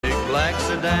black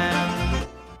sedan.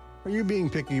 Are you being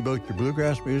picky about your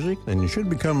bluegrass music? Then you should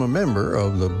become a member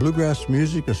of the Bluegrass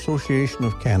Music Association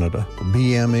of Canada, the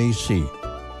BMAC.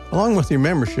 Along with your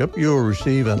membership, you will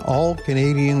receive an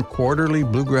all-Canadian quarterly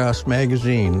bluegrass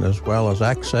magazine, as well as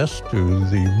access to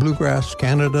the Bluegrass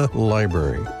Canada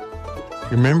Library.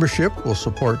 Your membership will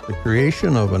support the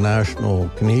creation of a National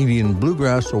Canadian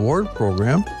Bluegrass Award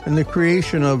program and the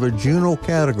creation of a Juno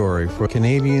category for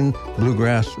Canadian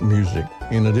bluegrass music.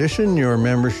 In addition, your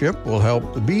membership will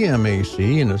help the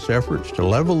BMAC in its efforts to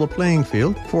level the playing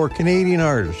field for Canadian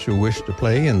artists who wish to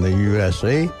play in the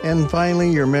USA. And finally,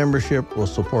 your membership will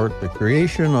support the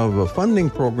creation of a funding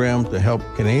program to help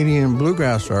Canadian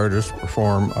bluegrass artists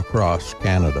perform across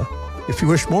Canada. If you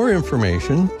wish more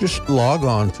information, just log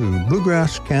on to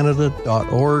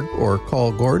bluegrasscanada.org or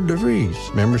call Gord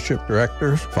DeVries, Membership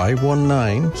Director,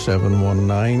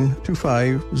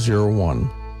 519-719-2501.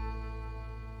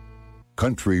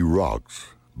 Country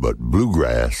rocks, but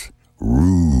bluegrass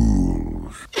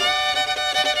rules.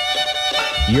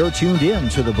 You're tuned in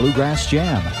to the Bluegrass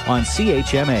Jam on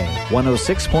CHMA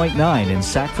 106.9 in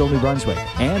Sackville, New Brunswick,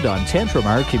 and on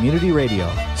Tentramar Community Radio,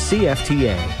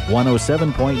 CFTA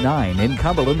 107.9 in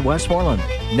Cumberland, Westmoreland.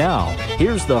 Now,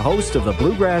 here's the host of the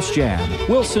Bluegrass Jam,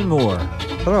 Wilson Moore.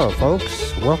 Hello,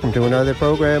 folks. Welcome to another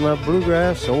program of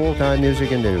Bluegrass, Old-Time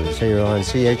Music and News here on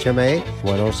CHMA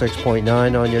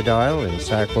 106.9 on your dial in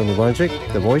Sackville, New Brunswick,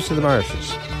 the voice of the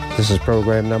marshes. This is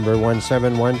program number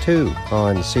 1712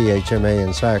 on CHMA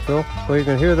in Sackville, where you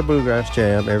can hear the Bluegrass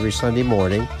Jam every Sunday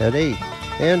morning at 8.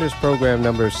 And it's program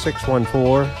number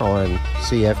 614 on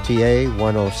CFTA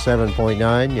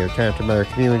 107.9, your Tantramar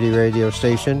Community Radio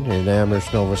Station in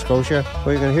Amherst, Nova Scotia,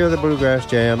 where you can hear the Bluegrass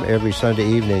Jam every Sunday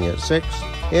evening at 6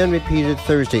 and repeated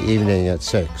Thursday evening at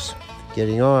 6.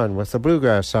 Getting on with the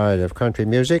bluegrass side of country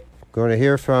music, going to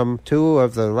hear from two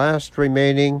of the last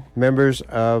remaining members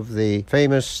of the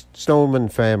famous Stoneman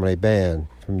family band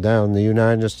from down the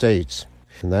United States.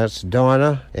 And that's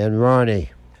Donna and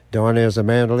Ronnie. Donna is a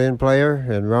mandolin player,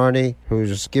 and Ronnie,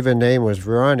 whose given name was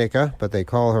Veronica, but they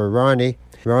call her Ronnie.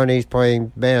 Ronnie's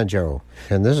playing banjo.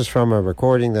 And this is from a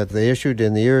recording that they issued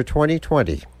in the year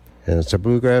 2020. And it's a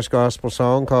bluegrass gospel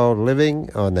song called Living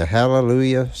on the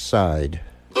Hallelujah Side.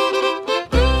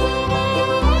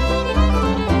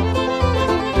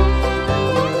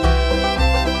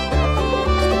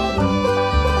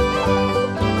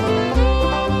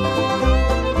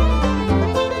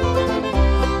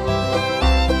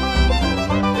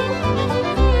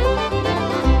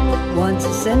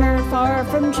 Sinner far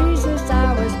from Jesus,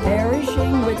 I was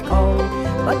perishing with cold.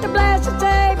 But the blessed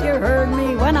Savior heard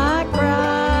me when I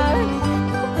cried.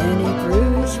 Then he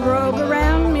threw his robe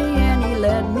around me and he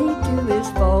led me to his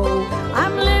fold.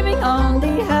 I'm living on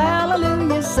the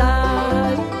hallelujah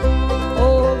side.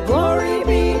 Oh, glory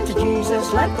be to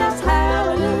Jesus, let us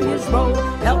hallelujahs roll.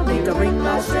 Help me to bring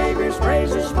my Savior's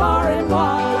praises far and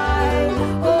wide.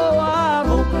 Oh,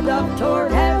 I've opened up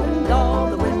toward heaven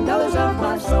all the windows of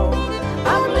my soul.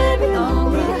 I'm living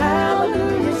on the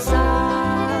hallelujah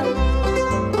side.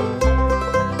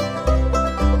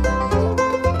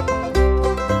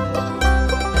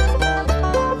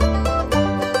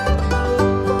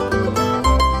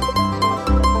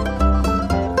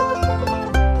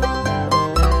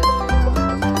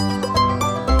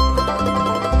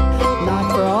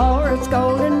 Not for all its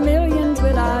gold and millions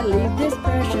would I leave this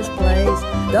precious place,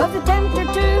 though the tempter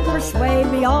to persuade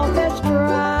me off has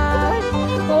tried.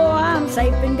 Oh, I'm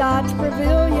safe in God's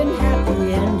pavilion,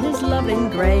 happy in his loving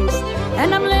grace,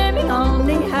 and I'm living on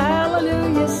the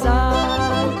hallelujah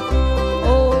side.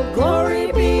 Oh,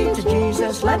 glory be to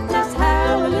Jesus, let us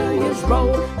hallelujahs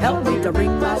roll. Help me to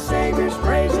bring my Savior's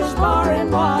praises far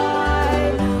and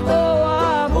wide. Oh,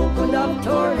 I've opened up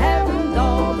toward heaven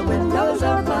all the windows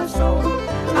of my soul.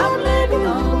 I'm living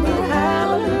on the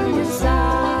hallelujah side.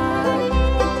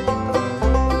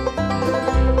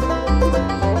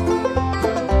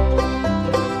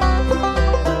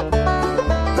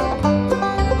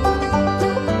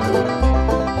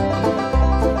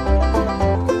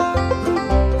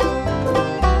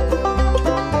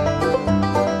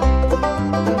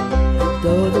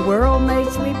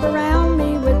 Around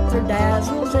me with her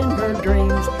dazzles and her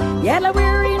dreams, yet I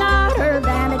weary not her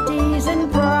vanities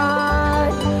and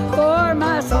pride. For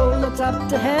my soul looks up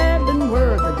to heaven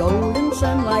where the golden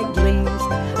sunlight gleams.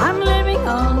 I'm living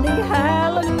on the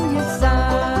hallelujah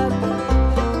side.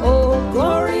 Oh,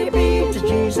 glory be to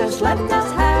Jesus, let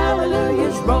us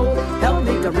hallelujahs roll. Help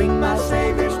me to bring my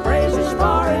Savior's praises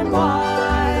far and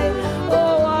wide.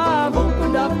 Oh, I've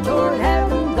opened up toward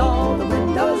heaven all the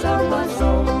windows of my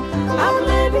soul. I'm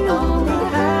living on the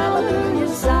hallelujah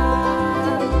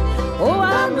side. Oh,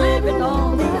 I'm living living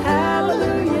on the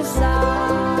hallelujah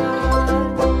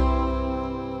side.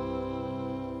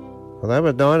 Well, that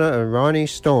was Donna and Ronnie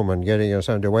Stoneman getting us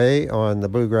underway on the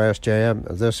Bluegrass Jam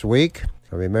this week.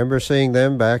 I remember seeing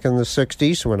them back in the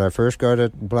 60s when I first got a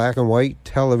black and white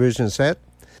television set.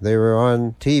 They were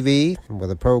on TV with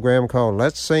a program called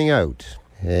Let's Sing Out.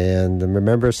 And I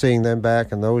remember seeing them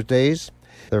back in those days.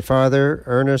 Their father,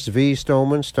 Ernest V.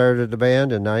 Stoneman, started the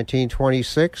band in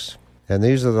 1926. And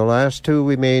these are the last two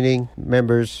remaining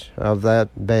members of that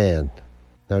band.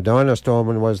 Now, Donna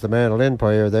Stoneman was the mandolin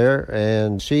player there,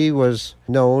 and she was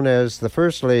known as the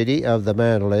First Lady of the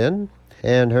Mandolin.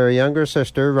 And her younger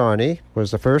sister, Ronnie,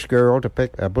 was the first girl to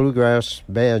pick a bluegrass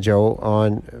banjo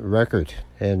on record,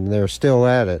 and they're still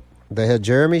at it. They had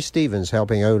Jeremy Stevens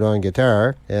helping out on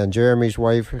guitar, and Jeremy's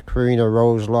wife, Karina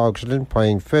Rose Logsden,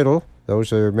 playing fiddle.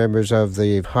 Those are members of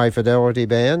the High Fidelity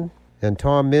Band. And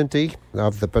Tom Minty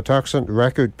of the Patuxent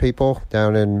Record people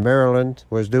down in Maryland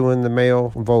was doing the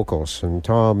male vocals. And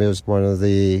Tom is one of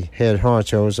the head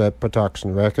honchos at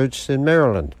Patuxent Records in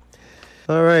Maryland.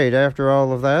 All right, after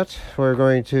all of that, we're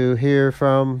going to hear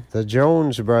from the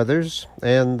Jones Brothers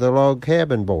and the Log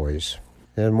Cabin Boys.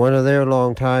 And one of their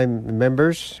longtime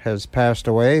members has passed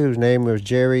away, whose name was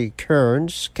Jerry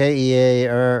Kearns,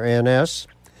 Kearns,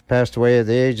 passed away at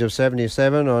the age of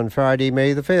 77 on Friday,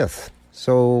 May the 5th.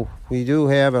 So we do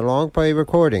have a long play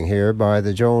recording here by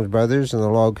the Jones Brothers and the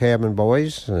Log Cabin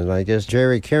Boys, and I guess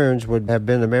Jerry Kearns would have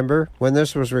been a member when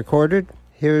this was recorded.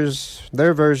 Here's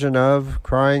their version of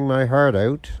Crying My Heart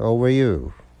Out Over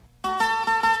You.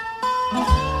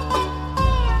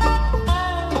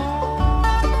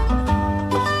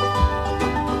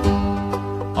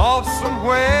 Off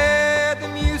somewhere the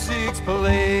music's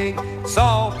playing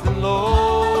soft and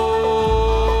low,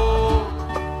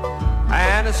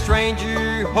 and a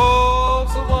stranger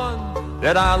holds the one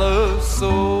that I love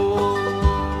so.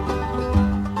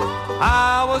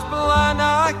 I was blind,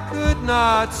 I could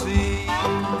not see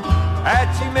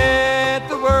that you meant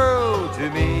the world to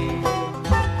me,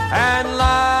 and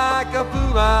like a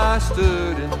fool I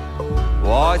stood and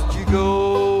watched you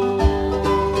go.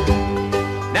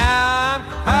 Now I'm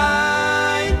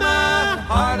crying my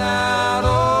heart out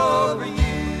over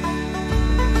you.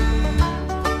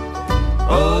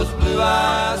 Those blue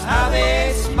eyes, how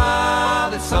they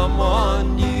smiled at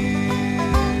someone new.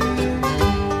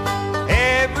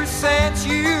 Ever since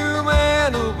you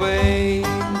went away,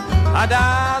 I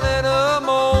died in a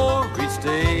morgue each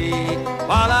day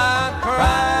while I'm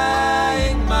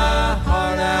crying my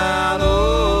heart out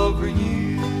over you.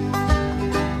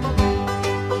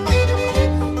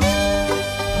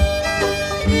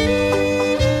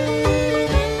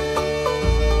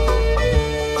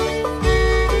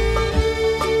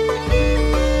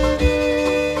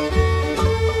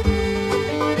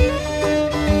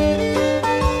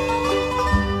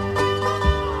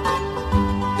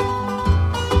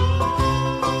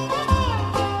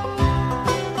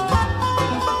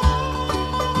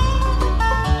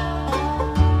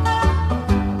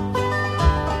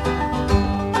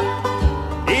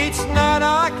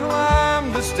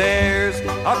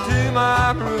 Up to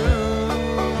my room,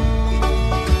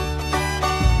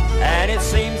 and it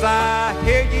seems I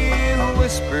hear you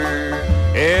whisper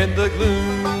in the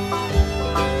gloom.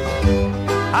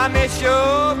 I miss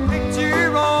your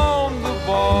picture on the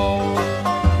wall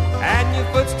and your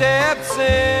footsteps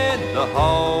in the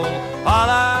hall while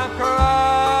I'm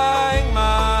crying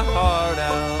my heart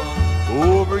out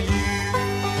over you.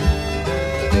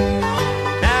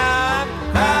 Now I'm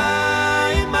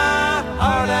crying my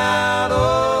heart out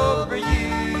over you.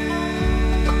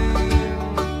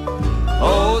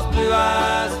 Those blue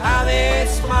eyes, how they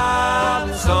smile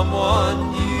at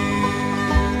someone new.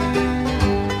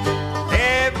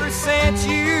 Ever since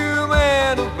you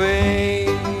went away,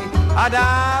 I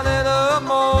died in a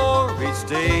morgue each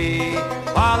day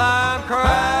while I'm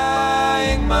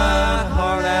crying my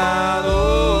heart out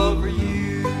over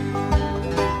you.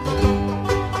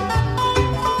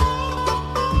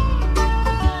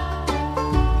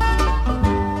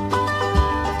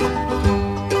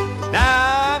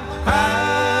 Now I'm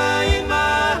crying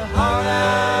my heart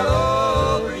out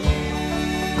over you.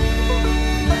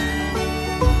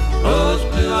 Those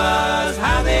blue eyes,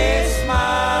 how they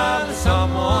smile at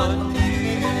someone new.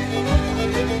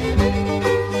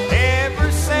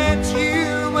 Ever since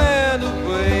you went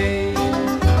away,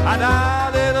 I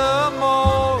died in a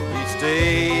morgue each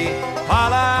day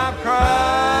while I'm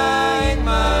crying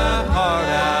my heart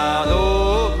out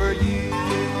over you.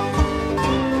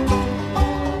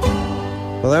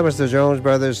 Well, that was the Jones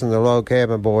Brothers and the Log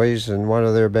Cabin Boys, and one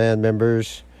of their band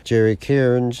members, Jerry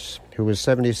Kearns, who who was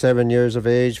 77 years of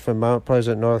age from Mount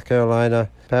Pleasant, North Carolina,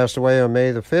 passed away on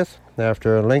May the 5th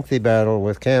after a lengthy battle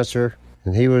with cancer,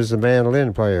 and he was the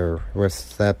mandolin player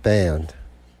with that band.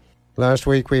 Last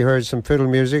week we heard some fiddle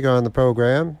music on the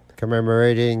program,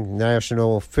 commemorating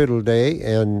National Fiddle Day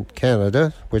in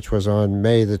Canada, which was on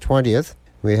May the 20th.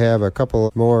 We have a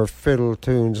couple more fiddle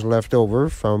tunes left over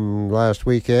from last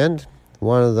weekend.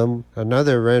 One of them,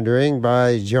 another rendering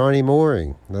by Johnny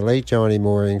Mooring, the late Johnny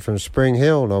Mooring from Spring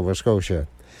Hill, Nova Scotia.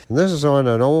 And this is on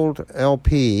an old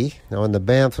LP on the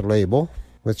Banff label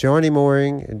with Johnny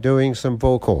Mooring doing some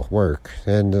vocal work.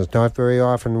 And it's not very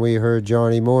often we heard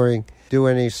Johnny Mooring do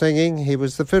any singing. He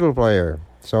was the fiddle player.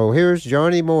 So here's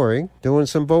Johnny Mooring doing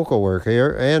some vocal work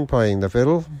here and playing the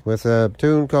fiddle with a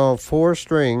tune called Four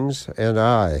Strings and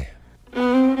I.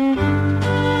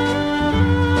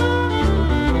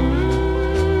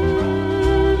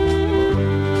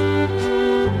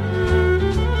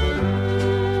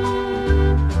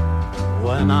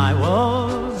 When I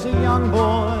was a young boy,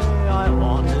 I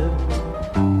wanted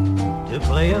to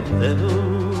play a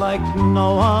fiddle like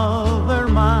no other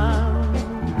man.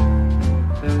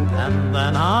 And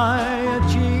then I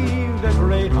achieved a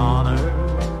great honor,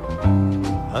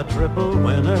 a triple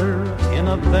winner in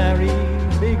a very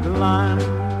big land.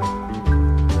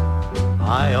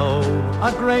 I owe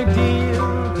a great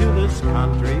deal to this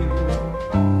country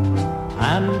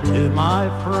and to my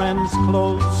friends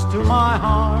close to my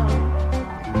heart.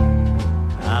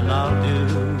 And I'll do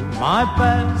my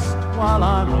best while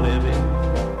I'm living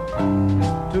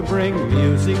to bring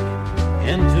music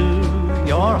into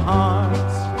your hearts.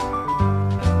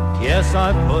 Yes,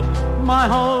 I put my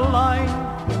whole life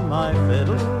in my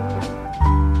fiddle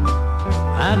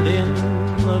and in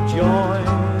the joy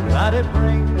that it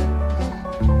brings.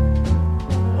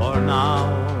 For now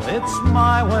it's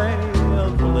my way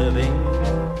of living,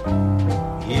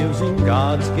 using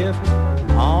God's gift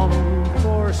on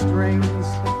four strings.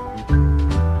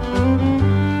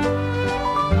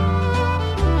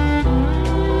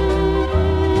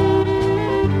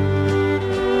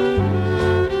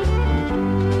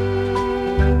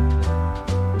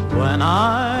 When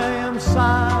I am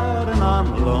sad and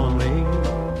I'm lonely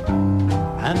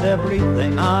and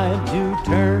everything I do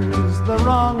turns the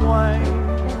wrong way,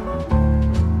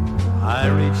 I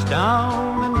reach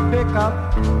down and pick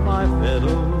up my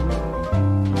fiddle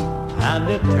and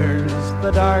it turns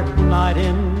the dark night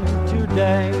into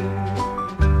day.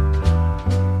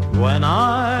 When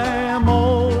I am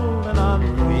old and I'm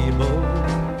feeble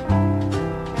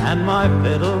and my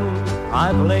fiddle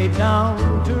I've laid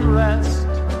down to rest,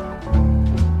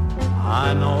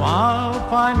 I know I'll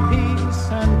find peace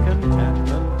and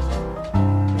contentment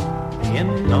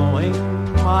in knowing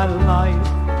my life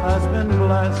has been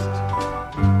blessed.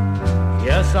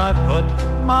 Yes, I put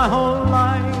my whole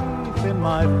life in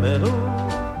my fiddle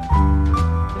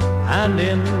and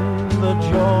in the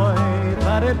joy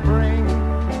that it brings.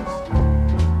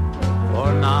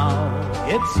 For now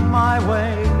it's my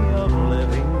way of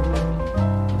living,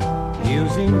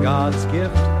 using God's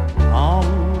gift on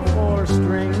four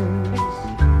strings.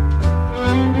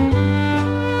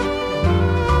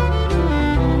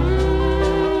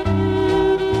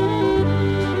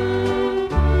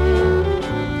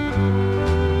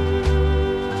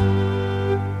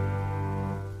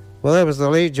 Well, that was the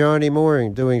late Johnny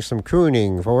Mooring doing some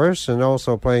crooning for us and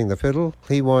also playing the fiddle.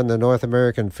 He won the North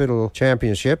American Fiddle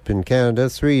Championship in Canada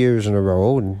 3 years in a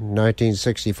row, in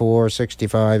 1964,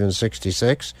 65, and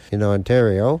 66 in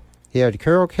Ontario. He had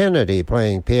Carol Kennedy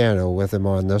playing piano with him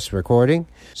on this recording.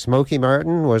 Smokey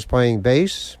Martin was playing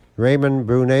bass. Raymond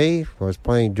Brunet was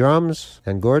playing drums.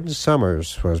 And Gordon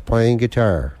Summers was playing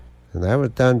guitar. And that was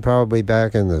done probably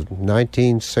back in the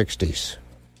 1960s.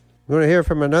 We're going to hear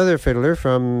from another fiddler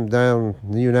from down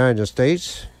the United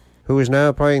States who is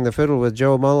now playing the fiddle with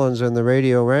Joe Mullins and the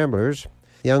Radio Ramblers.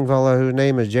 A young fellow whose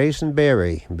name is Jason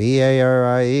Barrie,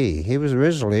 B-A-R-I-E. He was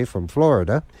originally from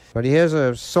Florida, but he has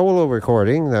a solo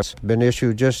recording that's been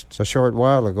issued just a short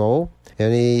while ago,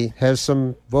 and he has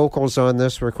some vocals on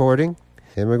this recording.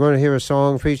 And we're going to hear a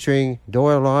song featuring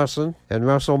Doyle Lawson and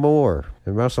Russell Moore.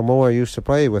 And Russell Moore used to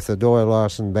play with the Doyle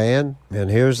Lawson Band. And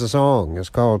here's the song. It's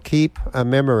called Keep a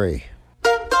Memory.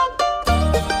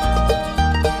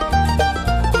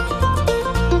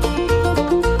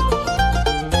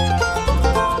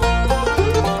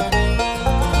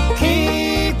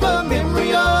 Keep a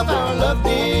memory of our love,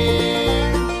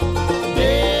 dear.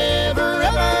 Never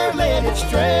ever let it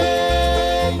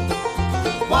stray.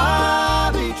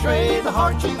 Why betray the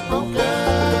heart you've broken?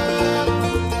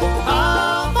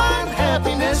 I'll find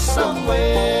happiness some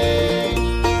way.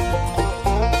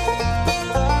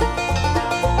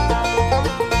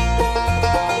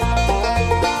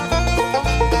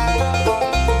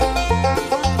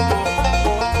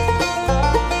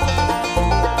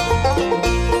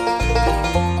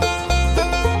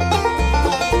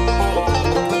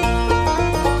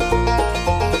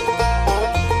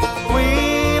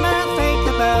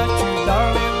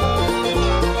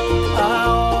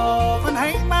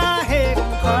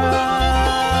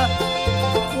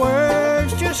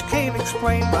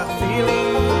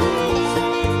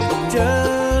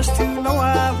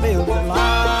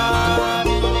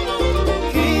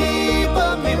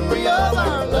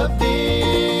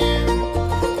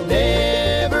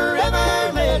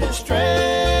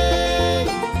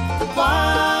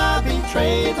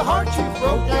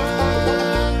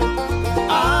 broken,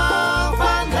 I'll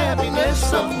find happiness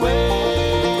some way.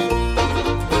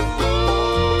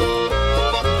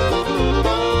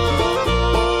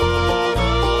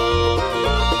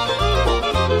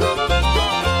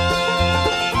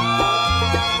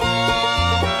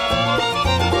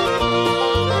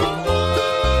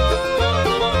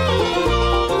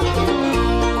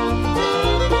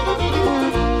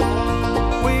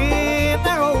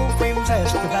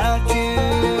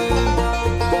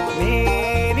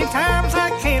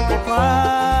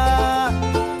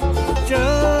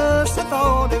 Just the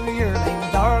thought of your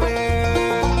name, darling,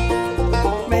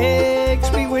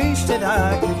 makes me wish that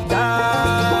I could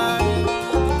die.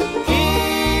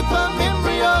 Keep a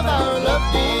memory of our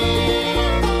love,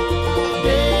 dear.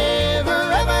 Never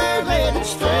ever let it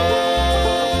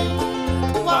stray.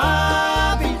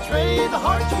 Why betray the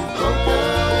heart you've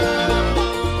broken?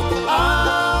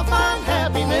 I'll find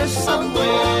happiness someday.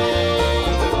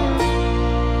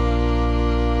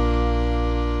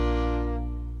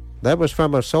 That was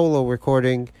from a solo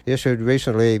recording issued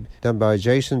recently done by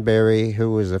Jason Berry, who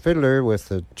was a fiddler with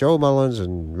the Joe Mullins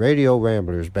and Radio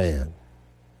Ramblers band.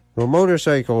 Well,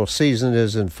 motorcycle season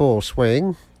is in full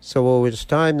swing, so it's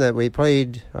time that we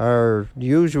played our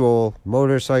usual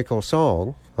motorcycle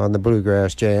song on the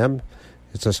Bluegrass Jam.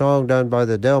 It's a song done by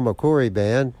the Del McCoury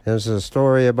Band, and it's a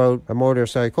story about a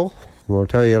motorcycle. We'll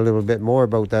tell you a little bit more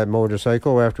about that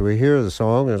motorcycle after we hear the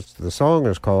song. The song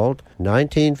is called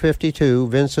 1952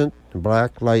 Vincent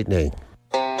Black Lightning.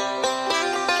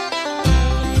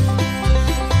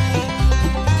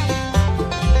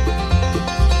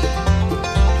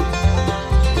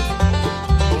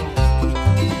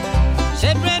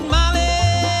 Said Red Molly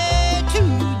to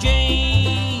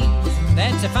James,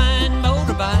 that's a fine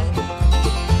motorbike.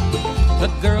 A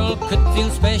girl could feel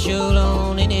special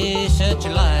on any such a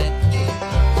light.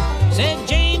 Said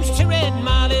James to Red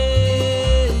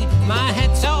Molly, my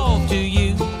hat's off to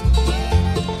you.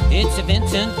 It's a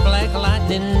Vincent Black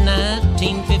Lightning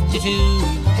 1952.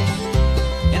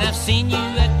 And I've seen you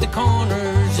at the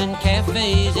corners and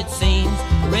cafes, it seems.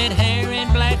 Red hair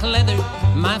and black leather,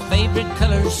 my favorite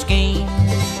color scheme.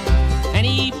 And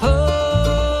he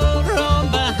pulled her on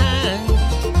behind,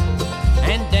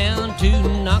 and down to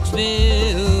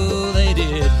Knoxville they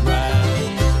did ride.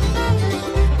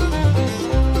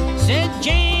 Said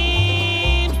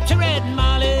James to Red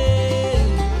Molly,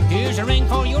 here's a ring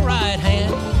for your right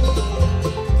hand,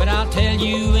 but I'll tell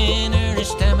you in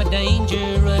earnest I'm a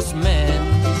dangerous man.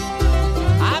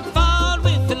 I've fought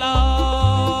with the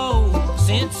law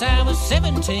since I was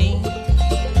 17.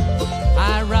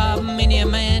 I robbed many a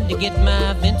man to get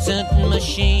my Vincent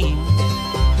machine.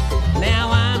 Now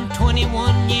I'm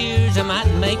 21 years, I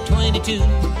might make 22,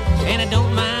 and I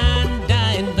don't mind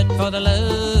dying but for the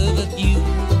love of you.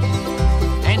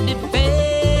 And if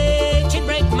fate should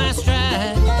break my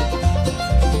stride,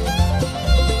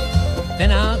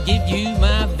 then I'll give you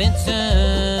my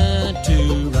Vincent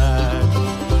to ride.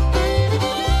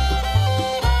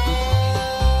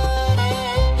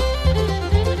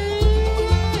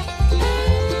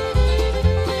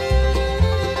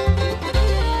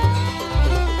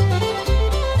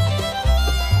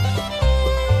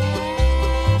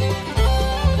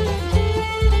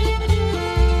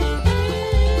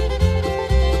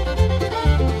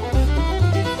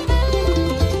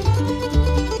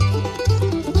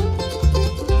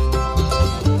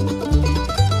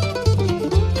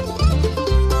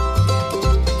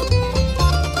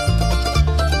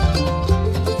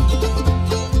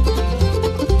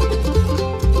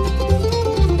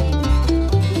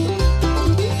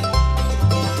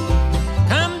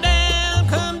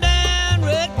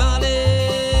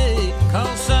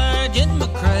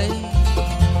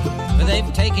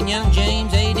 Young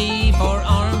James AD for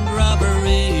armed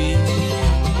robbery.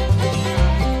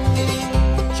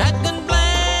 Shotgun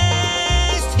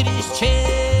blast hit his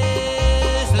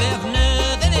chest, left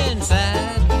nothing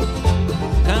inside.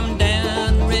 Come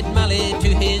down Red Molly to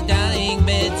his dying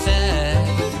bedside.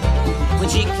 When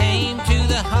she came to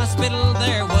the hospital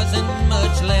there wasn't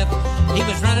much left. He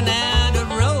was running out of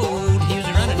road, he was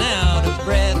running out of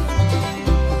breath.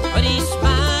 But he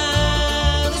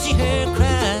smiled as he heard her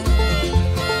cry.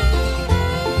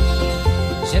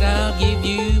 Said I'll give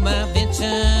you my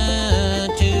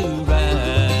Vincent to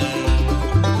ride.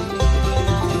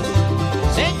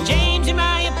 Said James, in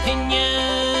my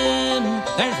opinion,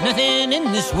 there's nothing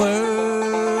in this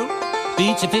world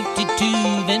beats a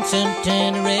 52 Vincent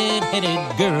and a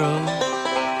red-headed girl.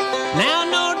 Now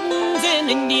Nortons and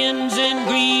Indians and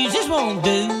Greases won't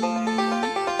do.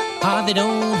 Ah, they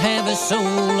don't have a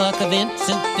soul like a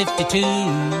Vincent 52.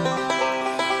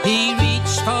 He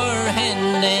reached for her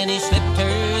hand and he slipped her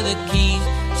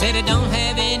really don't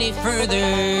have any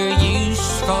further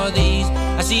use for these.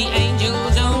 I see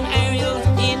angels on aerials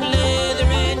in leather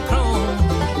and chrome,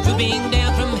 drooping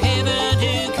down from heaven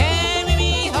to carry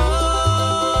me home.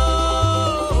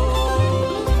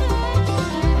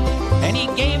 And he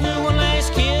gave her one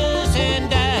last kiss and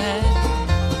died,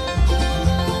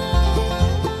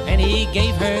 and he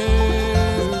gave her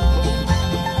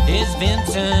his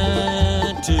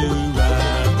Vincent to ride.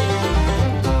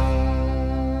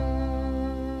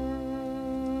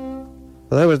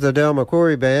 Well, that was the Del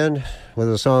McCoury Band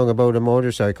with a song about a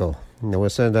motorcycle. And we'll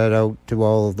send that out to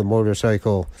all of the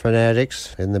motorcycle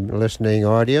fanatics in the listening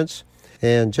audience.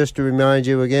 And just to remind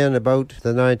you again about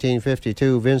the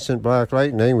 1952 Vincent Black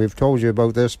Lightning, we've told you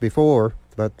about this before,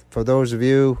 but for those of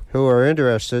you who are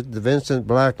interested, the Vincent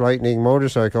Black Lightning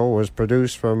motorcycle was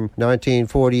produced from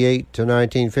 1948 to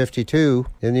 1952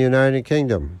 in the United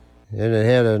Kingdom. And it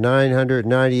had a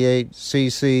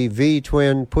 998cc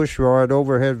V-twin pushrod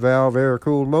overhead valve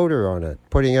air-cooled motor on it,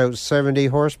 putting out 70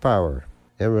 horsepower.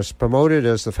 It was promoted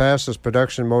as the fastest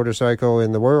production motorcycle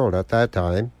in the world at that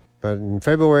time. But in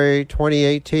February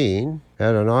 2018,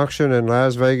 at an auction in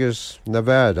Las Vegas,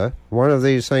 Nevada, one of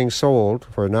these things sold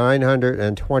for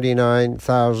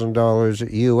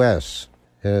 $929,000 US.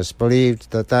 And it's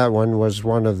believed that that one was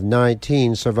one of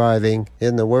 19 surviving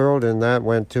in the world, and that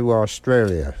went to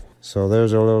Australia. So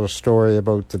there's a little story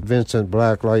about the Vincent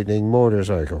Black Lightning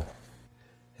motorcycle.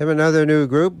 Have another new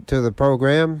group to the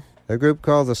program, a group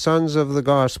called the Sons of the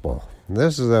Gospel. And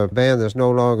this is a band that's no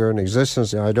longer in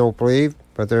existence, I don't believe,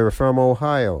 but they're from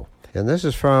Ohio. And this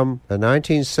is from a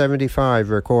 1975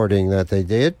 recording that they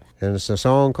did, and it's a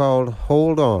song called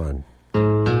Hold On.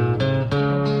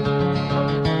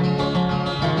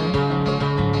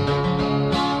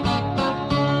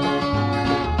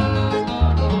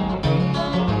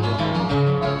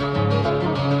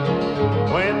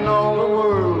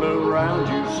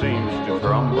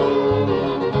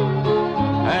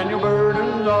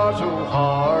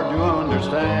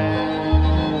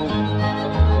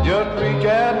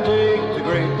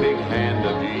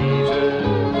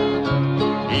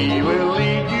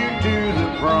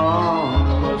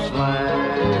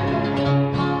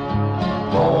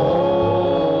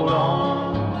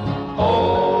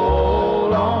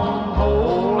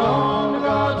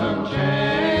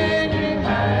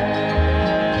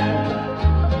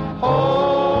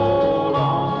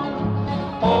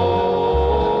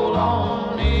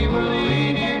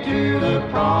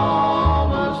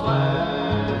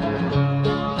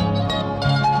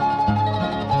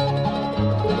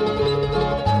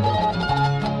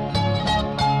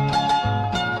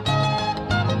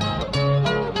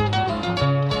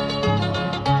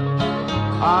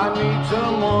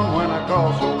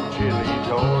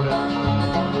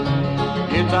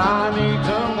 I need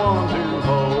someone to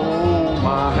hold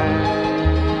my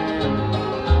hand.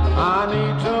 I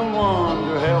need someone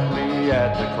to help me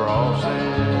at the crossing,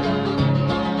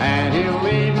 and he'll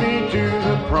lead me to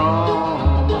the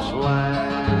promised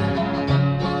land.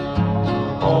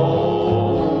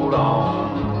 Hold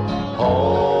on,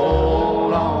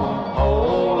 hold on,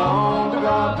 hold on to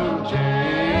God's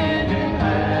unchanging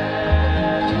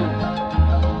hand.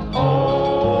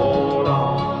 Hold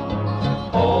on,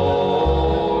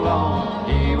 hold on,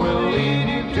 He will lead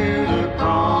you to the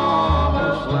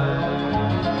promised land.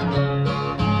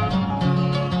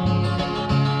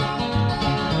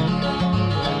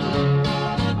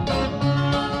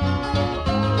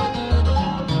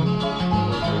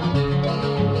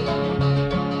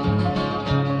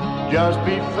 Just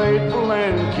be faithful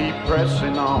and keep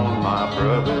pressing on, my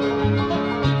brother.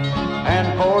 And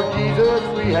for Jesus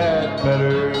we had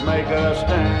better make a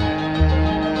stand.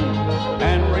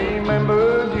 And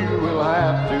remember, you will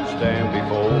have to stand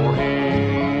before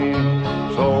Him.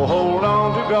 So hold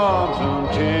on to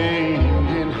God's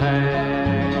unchanging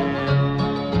hand.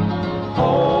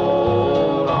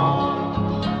 Hold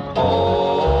on,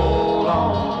 hold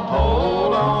on,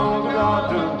 hold on to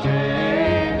God's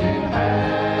unchanging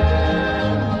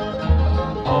hand.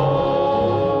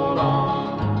 Hold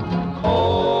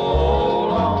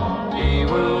on, He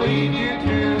will lead you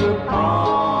to the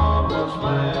promised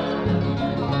land.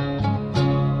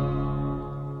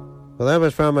 Well, that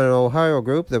was from an Ohio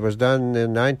group that was done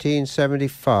in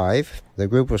 1975. The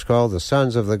group was called the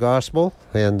Sons of the Gospel,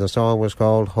 and the song was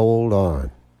called Hold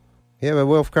On. We have a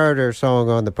Wilf Carter song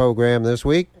on the program this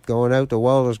week, going out to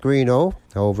Wallace Greeno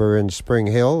over in Spring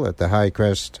Hill at the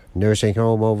Highcrest Nursing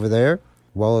Home over there.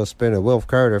 Wallace been a Wilf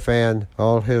Carter fan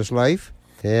all his life.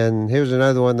 And here's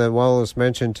another one that Wallace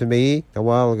mentioned to me a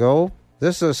while ago.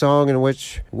 This is a song in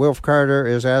which Wilf Carter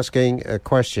is asking a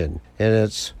question, and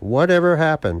it's, whatever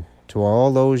happened to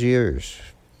all those years?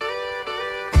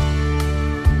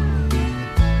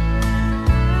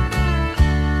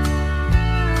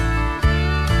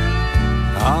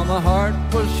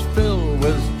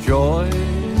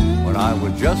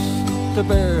 was just a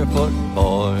barefoot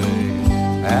boy,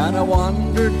 and I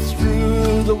wandered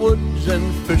through the woods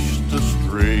and fished the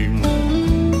stream.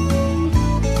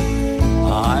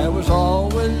 I was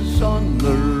always on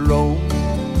the roam,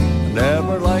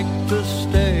 never liked to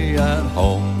stay at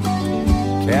home.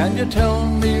 Can you tell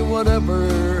me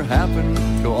whatever happened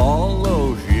to all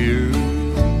those years?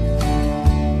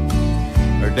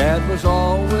 Her dad was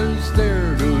always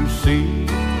there to see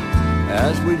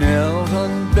as we knelt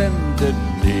on bended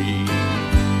knee,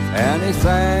 and he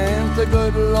thanked the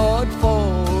good Lord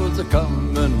for the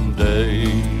coming day.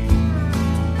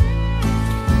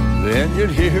 Then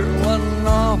you'd hear one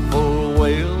awful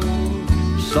wail,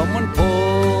 someone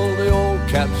pull the old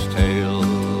cat's tail.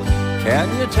 Can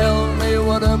you tell me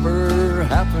whatever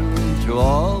happened to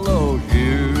all those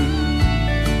years?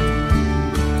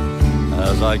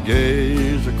 As I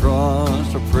gaze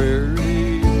across the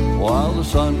prairie while the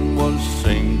sun was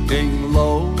sinking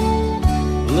low,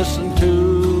 listen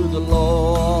to the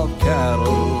low of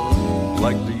cattle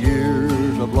like the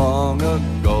years of long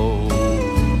ago.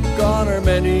 Gone are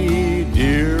many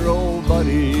dear old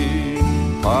buddies,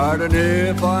 pardon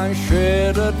if I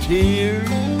shed a tear.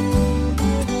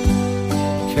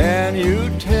 Can you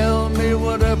tell me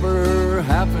whatever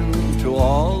happened to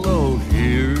all those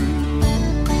years?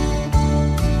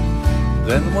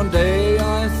 Then one day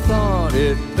I thought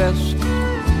it best,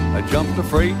 I jumped a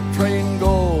freight train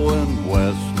going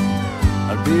west.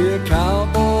 I'd be a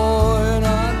cowboy and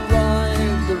I'd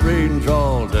ride the range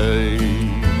all day.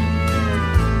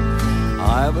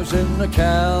 I was in the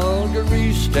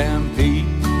Calgary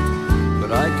Stampede,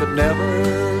 but I could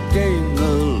never gain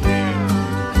the lead.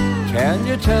 Can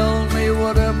you tell me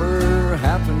whatever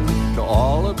happened to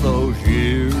all of those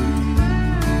years?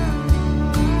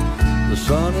 The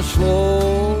sun is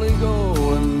slowly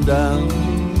going down,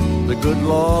 the good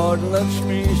Lord lets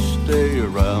me stay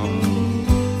around.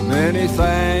 Many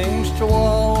thanks to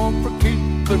all for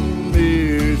keeping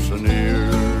me so near.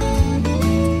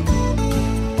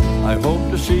 I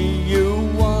hope to see you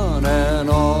one and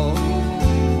all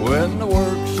when the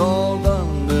work's all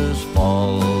done this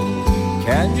fall.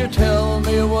 Can you tell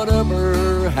me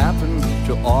whatever happened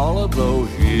to all of those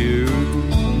years?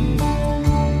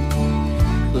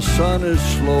 The sun is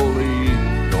slowly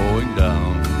going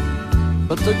down,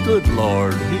 but the good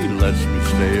Lord, He lets me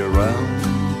stay around.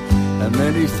 And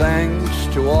many thanks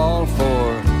to all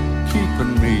for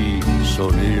keeping me so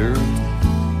near.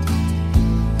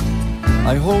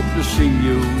 I hope to see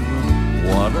you,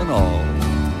 one and all,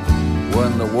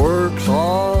 when the work's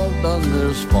all done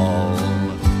this fall.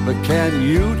 But can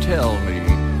you tell me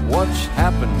what's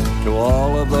happened to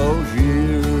all of those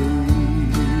years?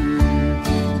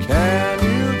 Can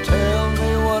you tell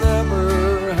me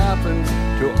whatever happened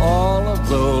to all of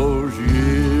those years?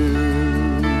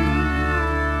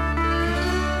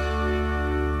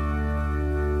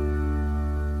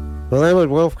 Well, that was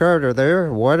Wolf Carter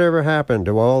there. Whatever happened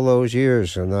to all those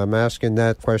years? And I'm asking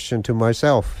that question to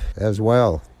myself as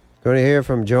well. Going to hear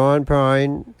from John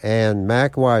Prine and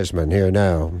Mac Wiseman here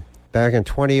now. Back in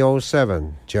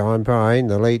 2007, John Prine,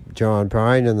 the late John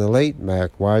Prine, and the late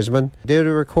Mac Wiseman did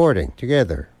a recording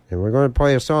together. And we're going to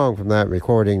play a song from that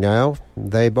recording now.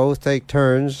 They both take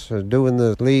turns doing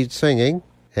the lead singing.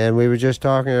 And we were just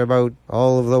talking about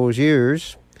all of those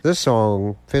years. This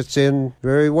song fits in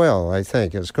very well, I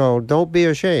think. It's called Don't Be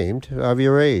Ashamed of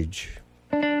Your Age.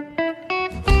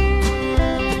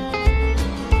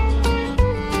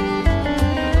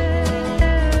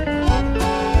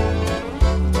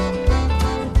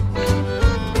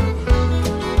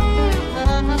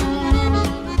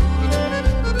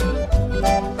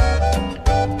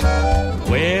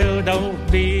 Well,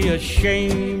 don't be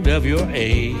ashamed of your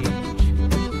age.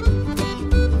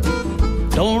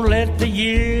 Don't let the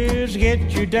years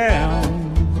get you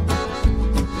down.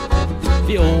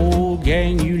 The old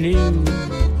gang you knew,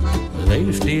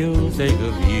 they still think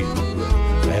of you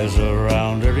as a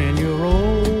rounder in your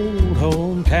old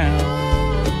hometown.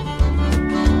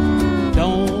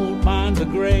 Don't mind the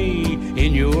gray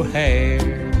in your hair.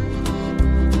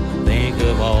 Think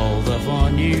of all the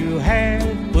fun you had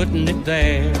putting it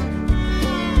there.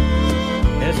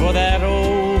 As for that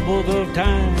old book of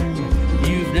time,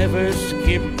 you've never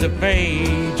skipped a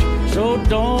page, so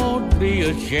don't be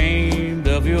ashamed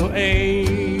of your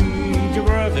age,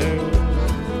 brother.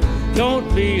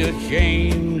 Don't be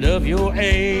ashamed of your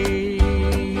age.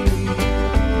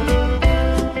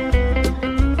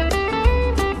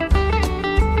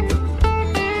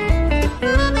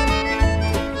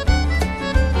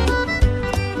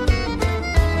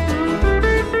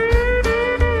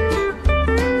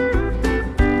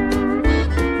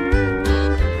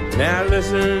 Now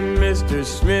listen, Miss Mr.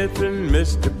 Smith and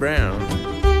Mr. Brown.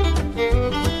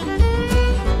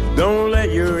 Don't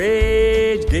let your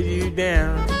age get you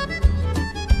down.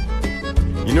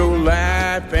 You know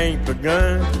life ain't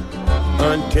begun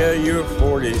until you're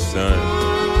 40, son.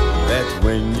 That's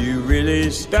when you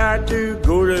really start to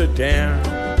go to town.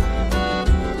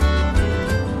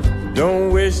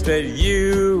 Don't wish that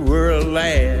you were a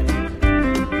lad.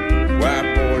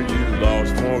 Why, boy, you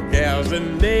lost more gals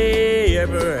than they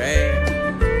ever had.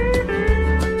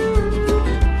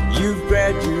 You've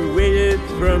graduated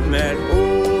from that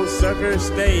old sucker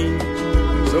stage,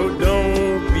 so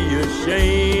don't be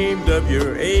ashamed of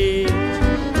your age,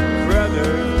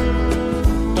 brother.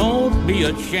 Don't be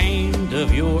ashamed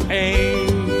of your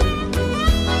age.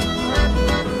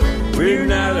 We're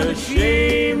not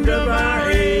ashamed of our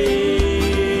age.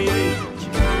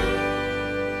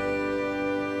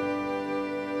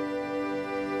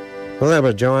 Well, that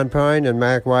was John Prine and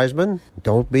Mac Wiseman.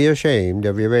 Don't be ashamed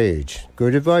of your age.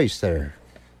 Good advice there.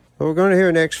 Well, we're going to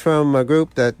hear next from a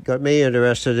group that got me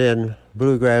interested in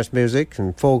bluegrass music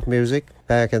and folk music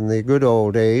back in the good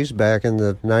old days, back in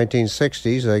the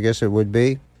 1960s, I guess it would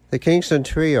be. The Kingston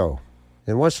Trio.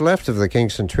 And what's left of the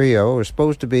Kingston Trio is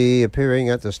supposed to be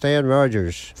appearing at the Stan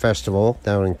Rogers Festival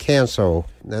down in Canso.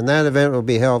 And that event will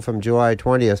be held from July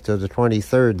 20th to the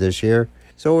 23rd this year.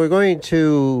 So we're going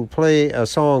to play a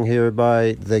song here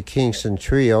by the Kingston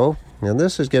Trio. And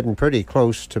this is getting pretty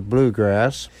close to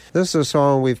bluegrass. This is a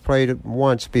song we've played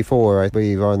once before, I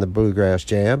believe, on the Bluegrass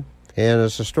Jam. And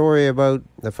it's a story about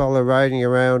a fellow riding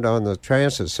around on the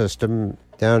transit system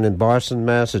down in Boston,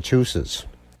 Massachusetts.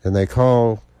 And they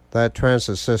call that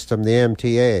transit system the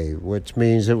MTA, which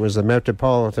means it was the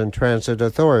Metropolitan Transit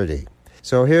Authority.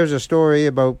 So here's a story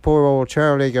about poor old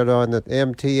Charlie got on the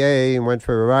MTA and went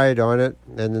for a ride on it.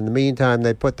 And in the meantime,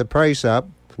 they put the price up.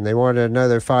 And they wanted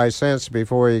another 5 cents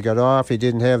before he got off. He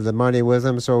didn't have the money with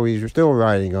him, so he's still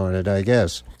riding on it, I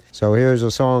guess. So here's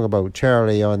a song about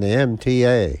Charlie on the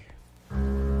MTA.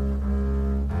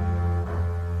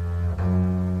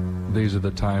 These are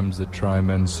the times that try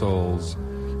men's souls.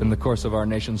 In the course of our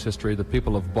nation's history, the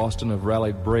people of Boston have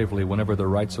rallied bravely whenever the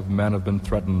rights of man have been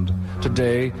threatened.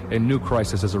 Today, a new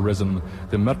crisis has arisen.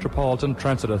 The Metropolitan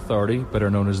Transit Authority, better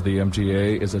known as the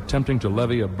MTA, is attempting to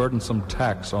levy a burdensome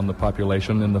tax on the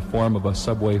population in the form of a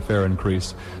subway fare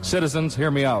increase. Citizens,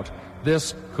 hear me out.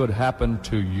 This could happen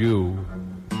to you.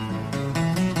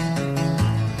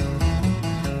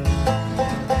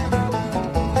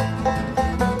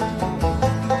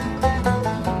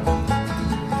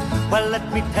 Well,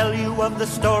 let me tell you of the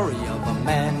story of a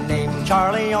man named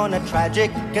Charlie on a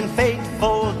tragic and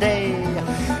fateful day.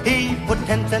 He put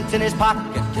 10 cents in his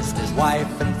pocket, kissed his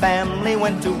wife and family,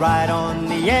 went to ride on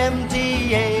the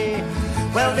MTA.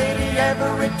 Well, did he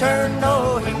ever return?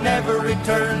 No, he never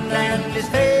returned, and his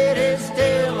fate is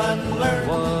still unlearned.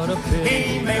 What a pity.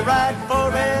 He may ride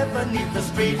forever 'neath the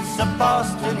streets of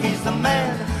Boston. He's the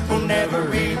man who never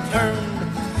returned.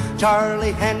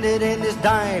 Charlie handed in his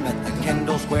dime at the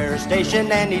Kendall Square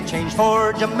station, and he changed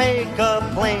for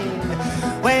Jamaica Plain.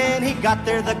 When he got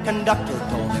there, the conductor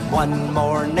told him one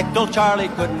more nickel. Charlie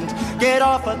couldn't get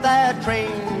off of that train.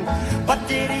 But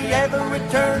did he ever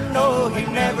return? No, he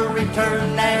never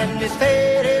returned, and his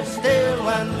fate is still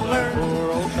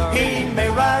unlearned. He may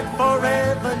ride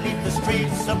forever 'neath the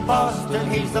streets of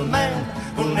Boston. He's the man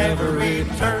who never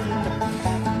returned.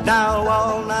 Now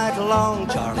all night long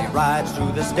Charlie rides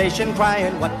through the station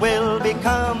crying, what will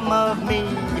become of me?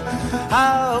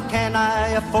 How can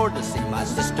I afford to see my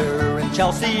sister in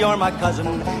Chelsea or my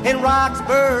cousin in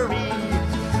Roxbury?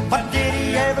 But did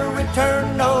he ever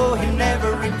return? No, he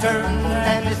never returned,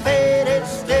 and his fate is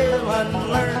still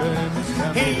unlearned.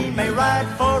 He may ride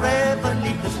forever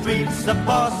 'neath the streets of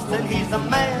Boston. He's the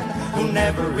man who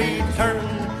never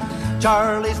returned.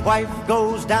 Charlie's wife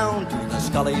goes down to the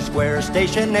Scully Square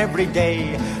station every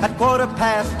day at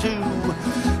 2:15.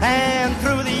 And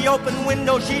through the open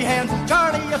window she hands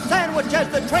Charlie a sandwich as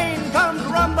the train comes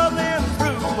rumbling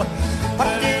through. But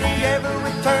did he ever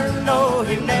return? No,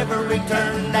 he never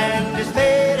returned, and his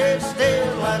fate is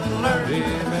still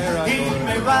unlearned. He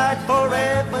may ride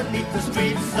forever 'neath the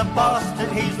streets of Boston.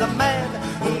 He's the man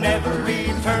who never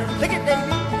returned. Take it,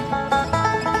 Davey.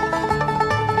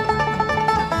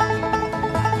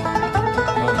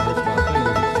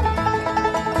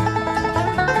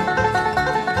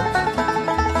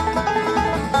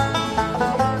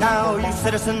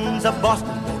 Citizens of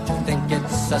Boston, don't you think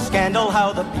it's a scandal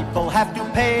how the people have to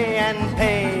pay and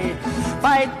pay?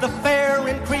 Fight the fare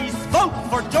increase, vote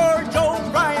for George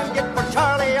O'Brien, get for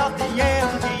Charlie off the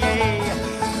MTA.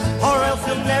 Or else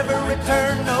he'll never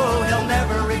return, no, he'll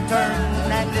never return,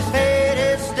 and his fate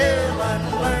is still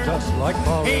unlearned.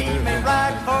 He may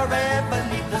ride forever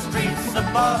neath the streets of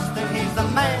Boston. He's the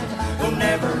man who'll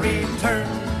never return.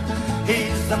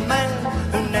 He's the man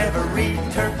who never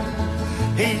returned.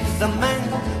 He's the man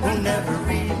who never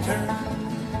returned.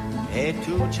 Hey,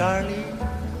 to Charlie.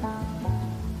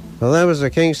 Well, that was the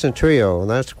Kingston Trio, and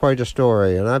that's quite a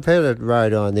story. And I've had it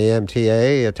ride on the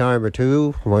MTA a time or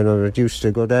two when I used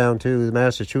to go down to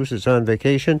Massachusetts on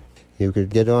vacation. You could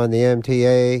get on the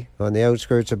MTA on the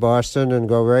outskirts of Boston and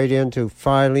go right into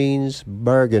Filene's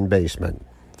Bargain Basement.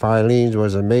 Filene's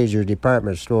was a major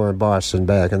department store in Boston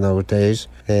back in those days,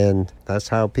 and that's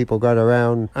how people got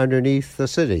around underneath the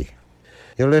city.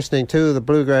 You're listening to the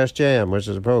Bluegrass Jam, which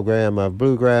is a program of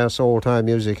bluegrass, old-time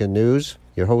music, and news.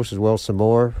 Your host is Wilson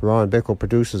Moore. Ron Bickle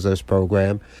produces this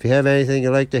program. If you have anything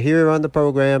you'd like to hear on the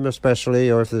program especially,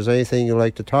 or if there's anything you'd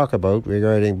like to talk about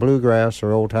regarding bluegrass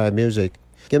or old-time music,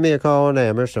 give me a call in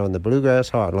Amherst on the Bluegrass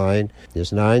Hotline.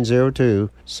 It's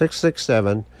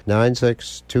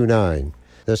 902-667-9629.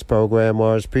 This program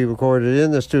was pre-recorded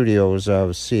in the studios of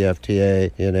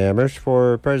CFTA in Amherst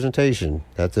for presentation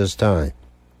at this time.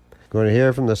 Going to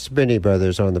hear from the Spinney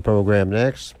Brothers on the program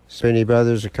next. Spinney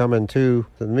Brothers are coming to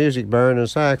the Music Barn in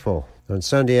Sackville on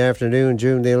Sunday afternoon,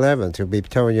 June the 11th. We'll be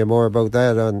telling you more about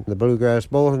that on the Bluegrass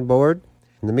Bulletin Board.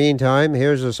 In the meantime,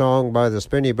 here's a song by the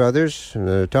Spinney Brothers, and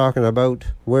they're talking about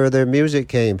where their music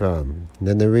came from. And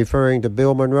then they're referring to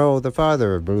Bill Monroe, the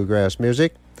father of bluegrass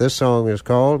music. This song is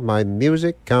called My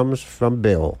Music Comes from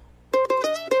Bill.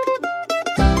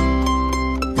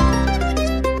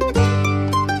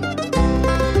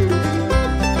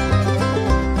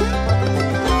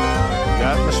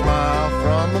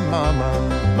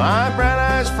 My brown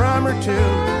eyes from her too.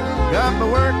 Got my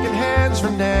working hands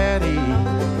from Daddy,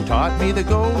 taught me the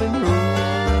golden rule.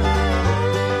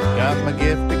 Got my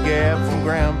gift of gab from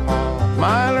Grandpa,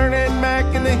 my learning back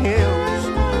in the hills.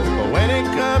 But when it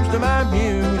comes to my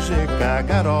music, I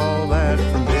got all that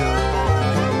from Bill.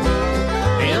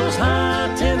 Bill's high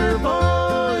tenor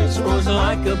voice was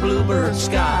like a bluebird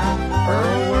sky.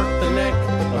 Earl worked the neck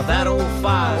of that old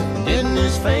five, didn't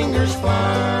his fingers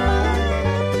fly?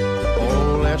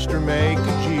 Lester making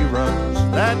G-runs,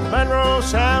 that Monroe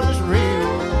sound was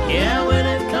real. Yeah, when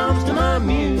it comes to my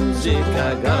music,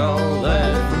 I got all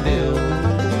that from Bill.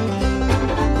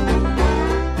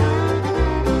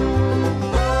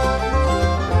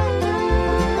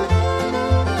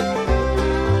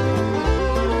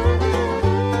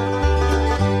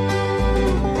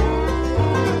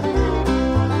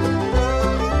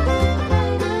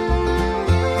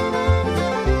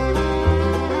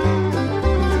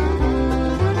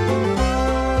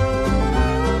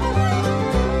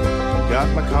 Got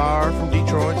my car from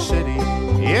Detroit City,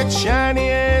 it's shiny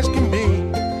as can be.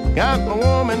 Got my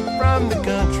woman from the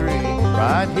country,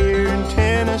 right here in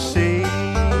Tennessee.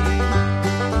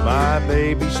 My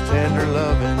baby's tender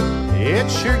loving,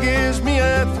 it sure gives me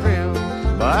a thrill.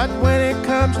 But when it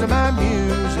comes to my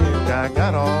music, I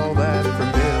got all that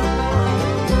from Bill.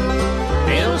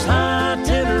 Bill's high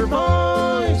tenor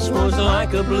voice was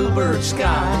like a bluebird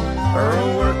sky.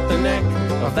 Earl worked the neck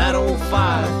of that old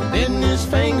five, didn't his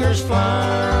fingers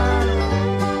fly?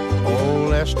 Oh,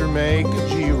 Lester making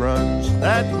G-runs,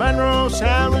 that Monroe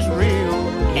sound is real.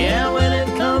 Yeah, when it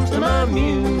comes to my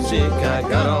music, I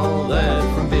got all that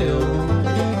from Bill.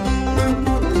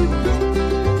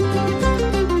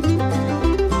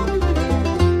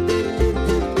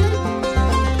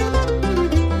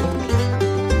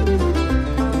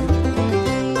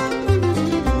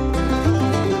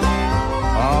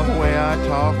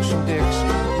 Talk some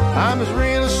Dixie, I'm as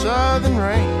real as southern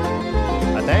rain.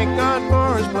 I thank God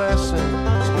for his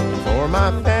blessings, for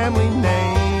my family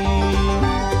name.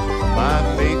 My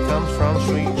faith comes from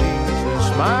sweet Jesus,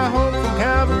 my hope from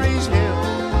Calvary's hill.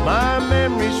 My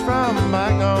memories from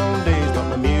bygone days, but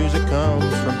my music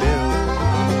comes from Bill.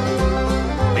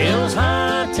 Bill's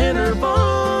high tenor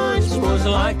voice was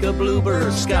like a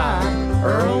bluebird sky.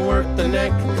 Earl worked the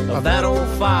neck of that old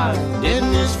five,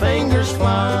 didn't his fingers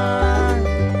fly?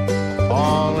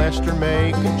 Oh, Lester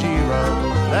making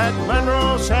G-runs, that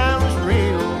Monroe sound is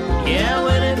real. Yeah,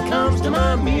 when it comes to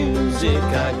my music,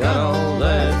 I got all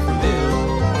that from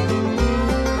Bill.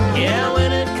 Yeah,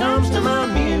 when it comes to my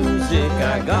music,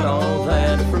 I got all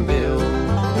that from Bill.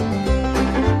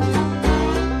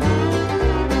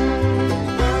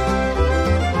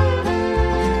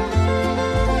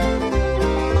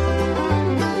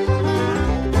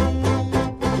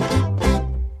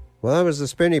 Well, that was the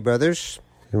Spinney Brothers,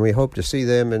 and we hope to see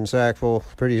them in Sackville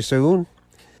pretty soon.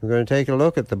 We're going to take a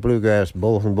look at the Bluegrass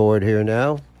Bulletin Board here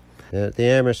now. at the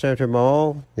Amherst Center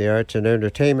Mall, the Arts and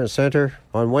Entertainment Center.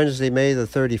 On Wednesday, May the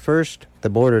 31st, the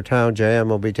Border Town Jam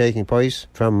will be taking place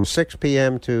from 6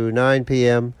 p.m. to 9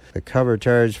 p.m. The cover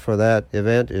charge for that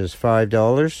event is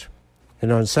 $5.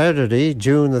 And on Saturday,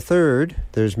 June the 3rd,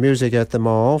 there's music at the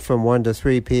mall from 1 to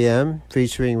 3 p.m.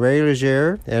 featuring Ray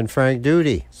Leger and Frank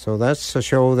Duty. So that's a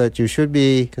show that you should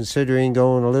be considering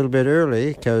going a little bit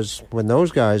early, because when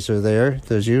those guys are there,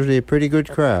 there's usually a pretty good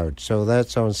crowd. So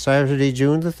that's on Saturday,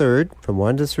 June the 3rd, from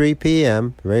 1 to 3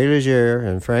 p.m. Ray Leger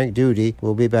and Frank Duty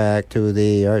will be back to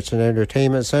the Arts and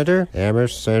Entertainment Center,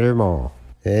 Amherst Center Mall.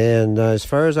 And as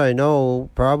far as I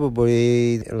know,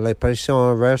 probably Le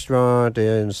Poisson restaurant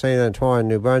in St. Antoine,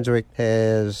 New Brunswick,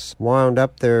 has wound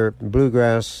up their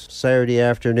bluegrass Saturday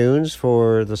afternoons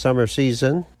for the summer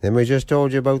season. And we just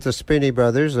told you about the Spinney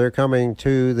Brothers. They're coming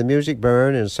to the Music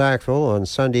Barn in Sackville on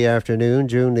Sunday afternoon,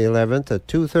 June the 11th at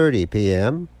 2:30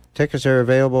 p.m. Tickets are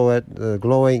available at the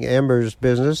Glowing Embers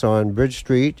business on Bridge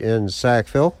Street in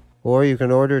Sackville. Or you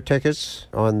can order tickets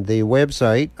on the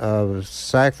website of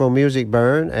Sackville Music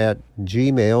Barn at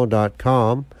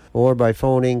gmail.com or by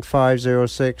phoning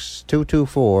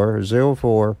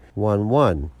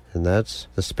 506-224-0411. And that's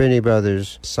the Spinney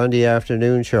Brothers Sunday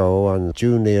afternoon show on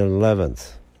June the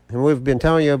 11th. And we've been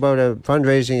telling you about a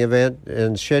fundraising event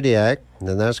in Shediac,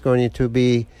 and that's going to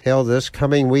be held this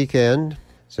coming weekend.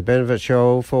 It's a benefit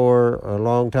show for a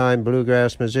longtime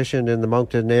bluegrass musician in the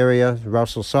Moncton area,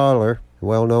 Russell Soller,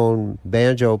 well-known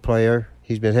banjo player.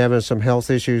 He's been having some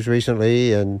health issues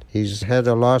recently, and he's had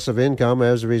a loss of income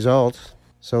as a result.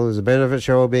 So there's a benefit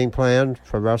show being planned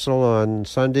for Russell on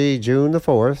Sunday, June the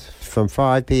 4th, from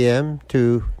 5 p.m.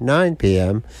 to 9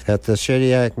 p.m. at the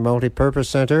Shediac Multipurpose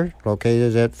Center,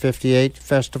 located at 58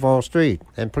 Festival Street.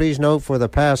 And please note, for the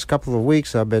past couple of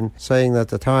weeks, I've been saying that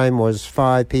the time was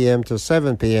 5 p.m. to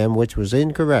 7 p.m., which was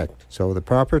incorrect. So the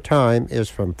proper time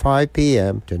is from 5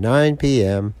 p.m. to 9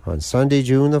 p.m. on Sunday,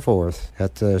 June the 4th,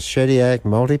 at the Shediac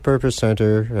Multipurpose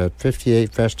Center at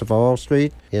 58 Festival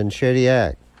Street in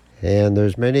Shediac. And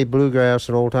there's many bluegrass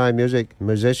and old-time music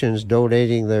musicians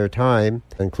donating their time,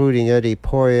 including Eddie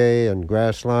Poirier and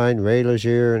Grassline, Ray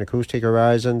Leger and Acoustic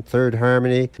Horizon, Third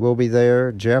Harmony will be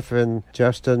there, Jeff and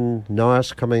Justin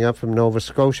Noss coming up from Nova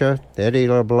Scotia, Eddie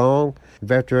LeBlanc,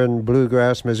 veteran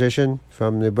bluegrass musician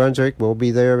from New Brunswick, will be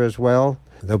there as well.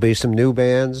 There'll be some new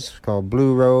bands called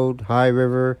Blue Road, High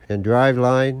River, and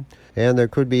Driveline, and there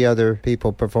could be other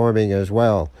people performing as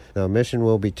well. Now, admission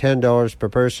will be $10 per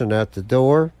person at the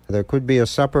door. There could be a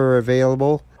supper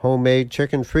available, homemade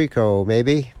chicken frico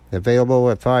maybe, available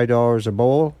at $5 a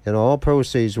bowl, and all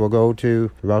proceeds will go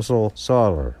to Russell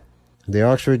Soller. The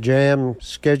Oxford Jam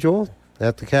schedule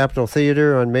at the Capitol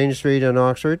Theatre on Main Street in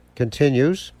Oxford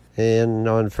continues. And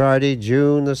on Friday,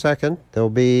 June the 2nd, there'll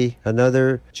be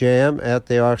another jam at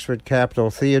the Oxford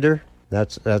Capitol Theatre.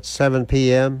 That's at 7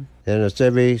 p.m., and it's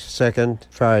every second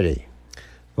Friday.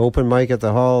 Open mic at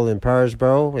the Hall in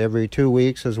Parsboro every 2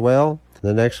 weeks as well.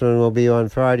 The next one will be on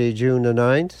Friday, June the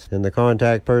 9th, and the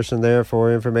contact person there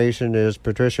for information is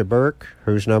Patricia Burke,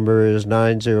 whose number is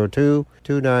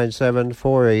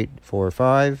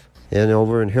 902-297-4845. And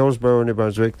over in Hillsborough, New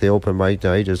Brunswick, the open mic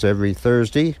night is every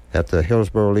Thursday at the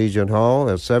Hillsborough Legion Hall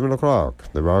at 7 o'clock.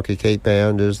 The Rocky Cape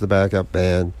Band is the backup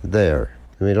band there.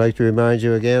 And we'd like to remind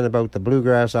you again about the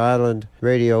Bluegrass Island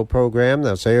radio program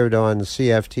that's aired on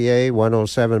CFTA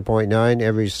 107.9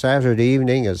 every Saturday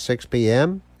evening at 6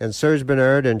 p.m. And Serge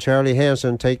Bernard and Charlie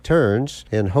Hansen take turns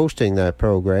in hosting that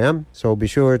program. So be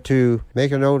sure to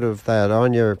make a note of that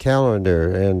on your calendar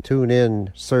and tune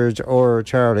in Serge or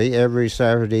Charlie every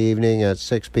Saturday evening at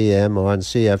 6 p.m. on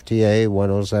CFTA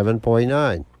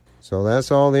 107.9. So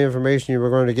that's all the information you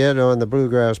were going to get on the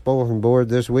Bluegrass Bulletin Board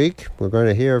this week. We're going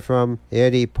to hear from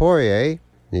Eddie Poirier.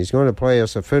 He's going to play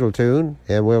us a fiddle tune,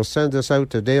 and we'll send this out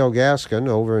to Dale Gaskin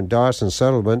over in Dawson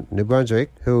Settlement, New Brunswick,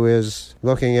 who is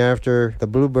looking after the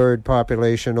bluebird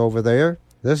population over there.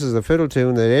 This is the fiddle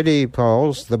tune that Eddie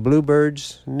calls The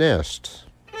Bluebird's Nest.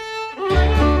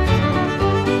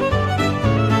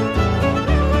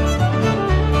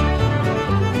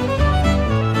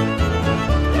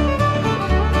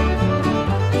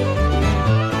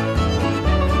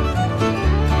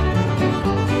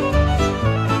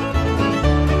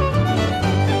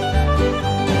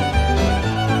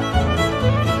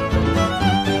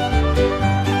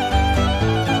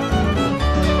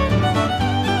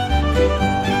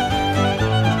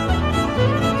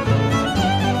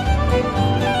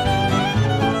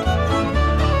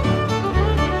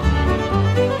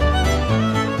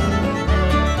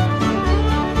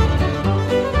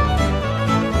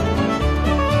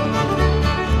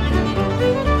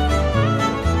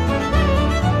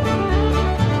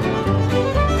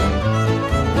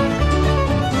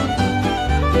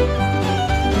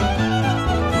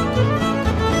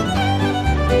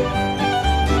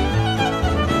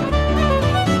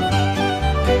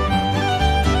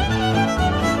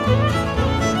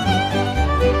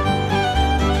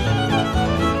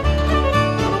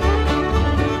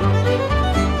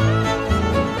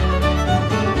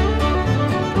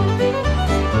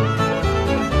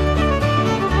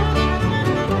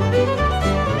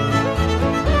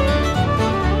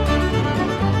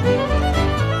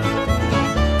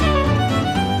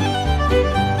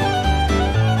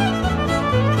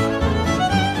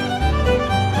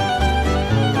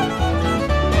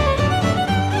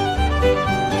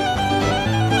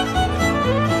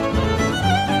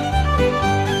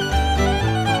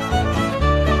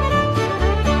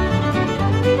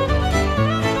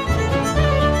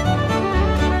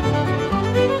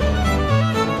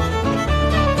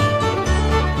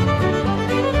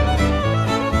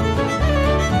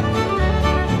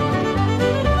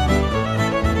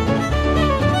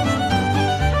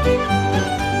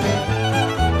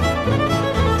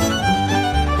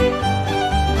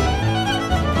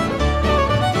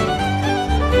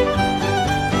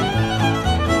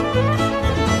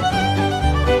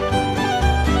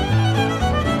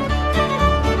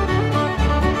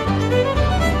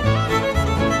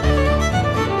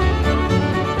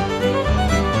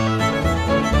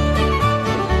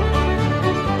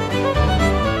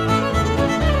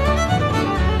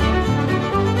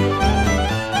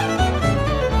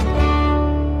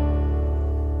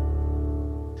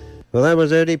 Well, that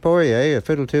was Eddie Poirier, a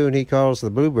fiddle tune he calls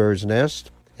the Bluebird's Nest.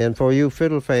 And for you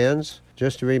fiddle fans,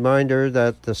 just a reminder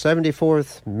that the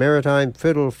 74th Maritime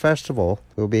Fiddle Festival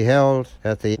will be held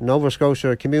at the Nova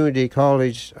Scotia Community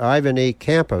College Ivany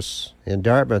campus in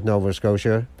Dartmouth, Nova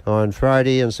Scotia, on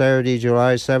Friday and Saturday,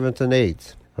 July 7th and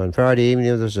 8th. On Friday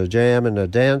evening, there's a jam and a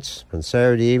dance. On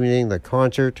Saturday evening, the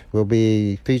concert will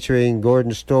be featuring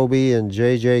Gordon Stobie and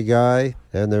J.J. Guy,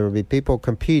 and there will be people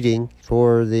competing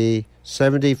for the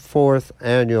 74th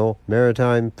Annual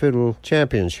Maritime Fiddle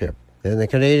Championship. And the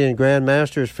Canadian Grand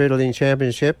Masters Fiddling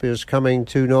Championship is coming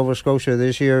to Nova Scotia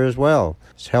this year as well.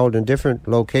 It's held in different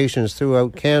locations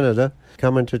throughout Canada,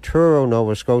 coming to Truro,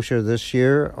 Nova Scotia this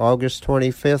year, August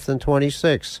 25th and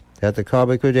 26th, at the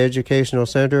Cobequid Educational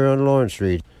Centre on Lawrence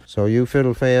Street. So you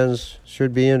fiddle fans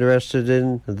should be interested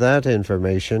in that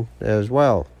information as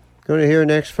well. Going to hear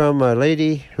next from a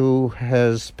lady who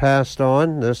has passed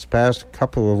on this past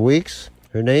couple of weeks.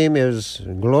 Her name is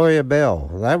Gloria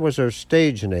Bell. That was her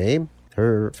stage name.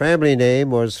 Her family name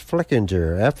was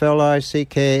Flickinger,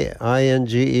 Flickinger.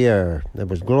 It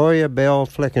was Gloria Bell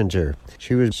Flickinger.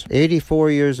 She was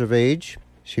 84 years of age.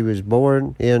 She was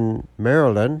born in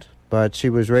Maryland, but she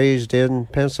was raised in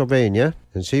Pennsylvania.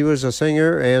 And she was a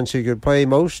singer, and she could play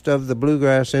most of the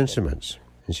bluegrass instruments.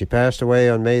 And she passed away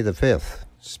on May the 5th.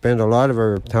 Spent a lot of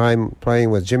her time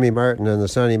playing with Jimmy Martin and the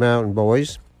Sunny Mountain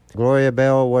Boys. Gloria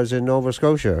Bell was in Nova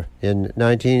Scotia in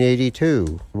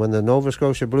 1982 when the Nova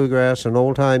Scotia Bluegrass and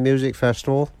Old Time Music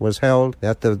Festival was held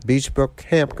at the Beachbrook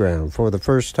Campground for the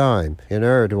first time in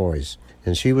Ardoise.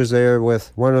 And she was there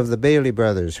with one of the Bailey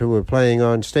brothers who were playing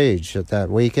on stage at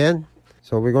that weekend.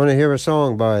 So we're going to hear a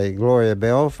song by Gloria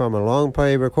Bell from a long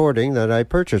play recording that I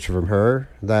purchased from her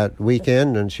that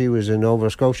weekend, and she was in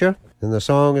Nova Scotia. And the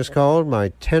song is called My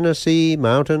Tennessee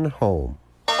Mountain Home.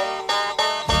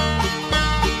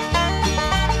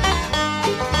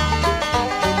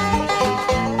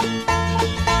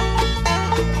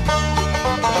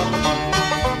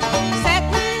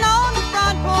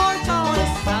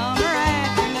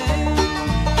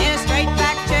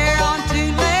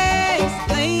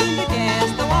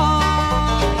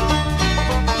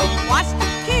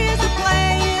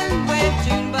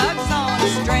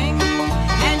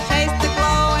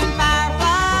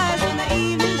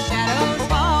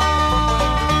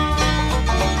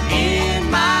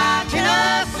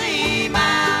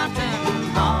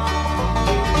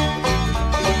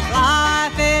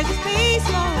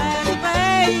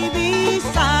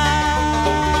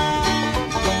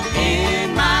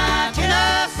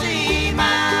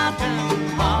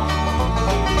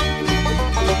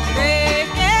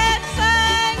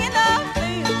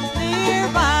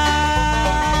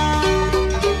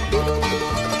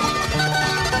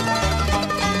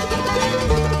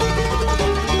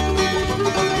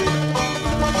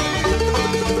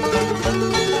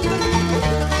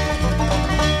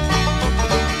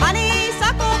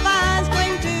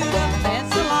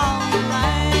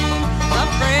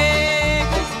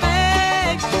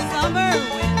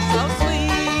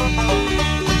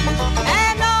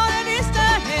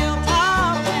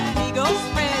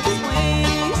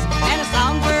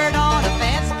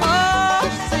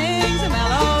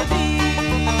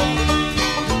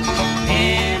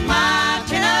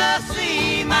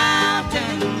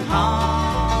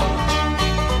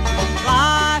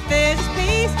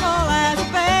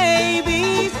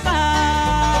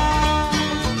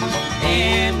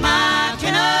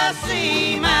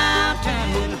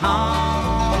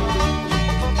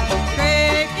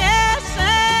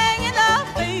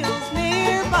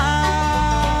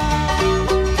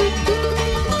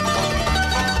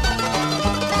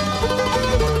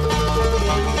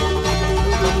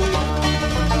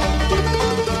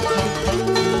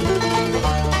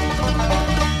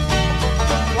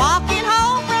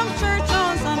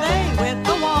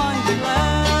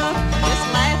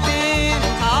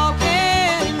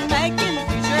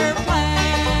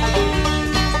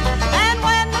 And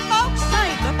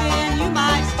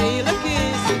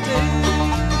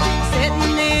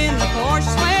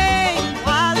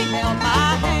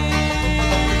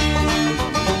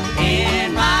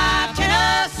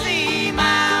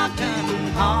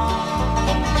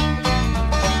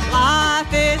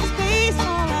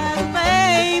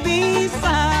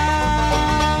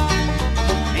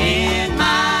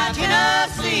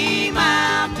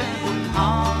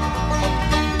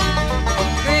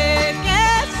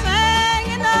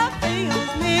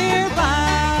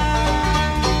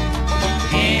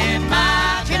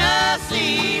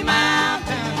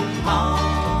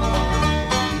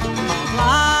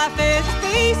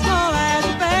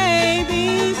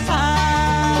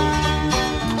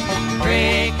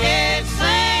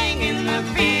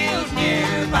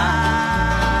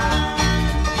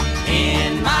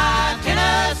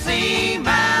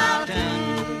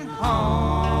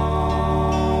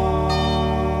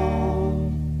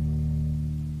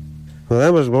Well,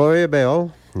 that was Gloria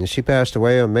Bell, and she passed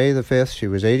away on May the 5th. She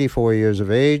was 84 years of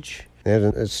age, and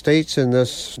it states in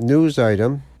this news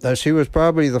item that she was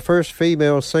probably the first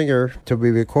female singer to be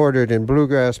recorded in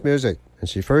bluegrass music. And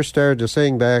she first started to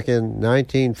sing back in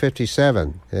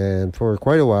 1957. And for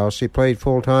quite a while, she played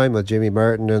full-time with Jimmy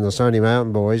Martin and the Sunny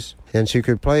Mountain Boys. And she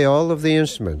could play all of the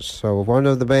instruments. So if one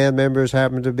of the band members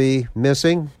happened to be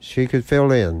missing, she could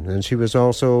fill in. And she was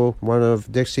also one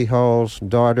of Dixie Hall's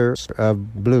daughters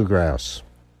of bluegrass.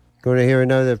 Going to hear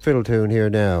another fiddle tune here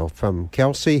now from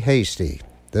Kelsey Hasty.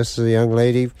 This is a young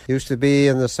lady, used to be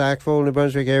in the Sackville, New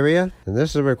Brunswick area. And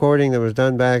this is a recording that was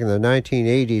done back in the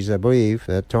 1980s, I believe,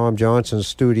 at Tom Johnson's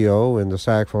studio in the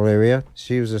Sackville area.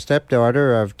 She was a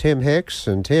stepdaughter of Tim Hicks,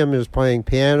 and Tim is playing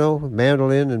piano,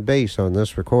 mandolin, and bass on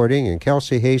this recording. And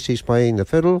Kelsey Hasty's playing the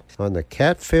fiddle on the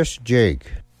Catfish Jig.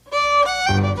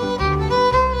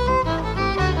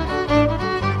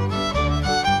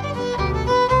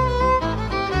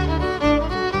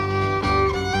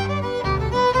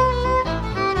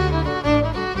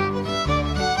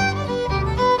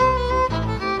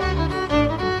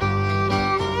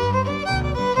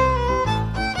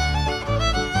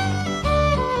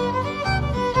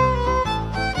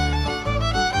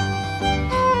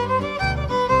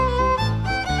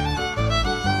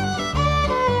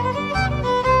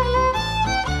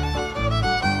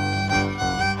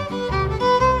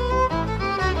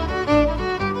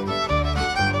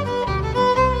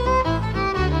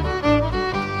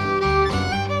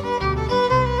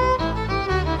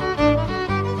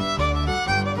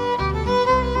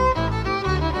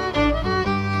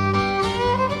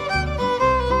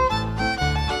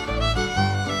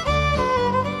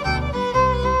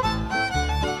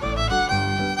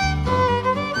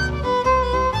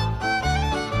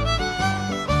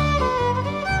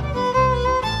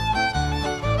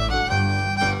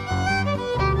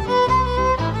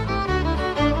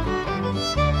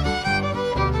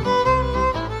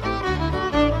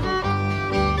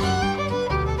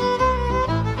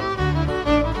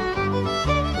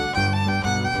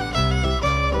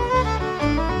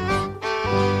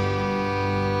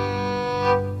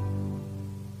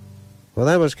 Well,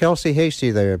 that was Kelsey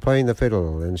Hasty there playing the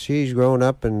fiddle, and she's grown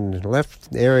up and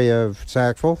left the area of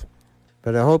Sackville.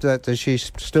 But I hope that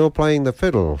she's still playing the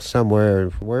fiddle somewhere,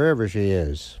 wherever she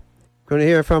is. Going to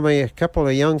hear from a couple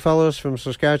of young fellows from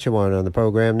Saskatchewan on the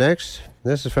program next.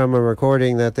 This is from a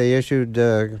recording that they issued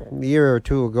a year or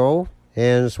two ago,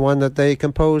 and it's one that they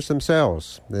composed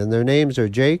themselves. And their names are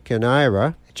Jake and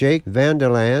Ira, Jake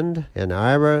Vanderland and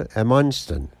Ira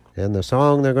Amundsen. And the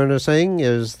song they're going to sing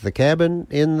is The Cabin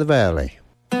in the Valley.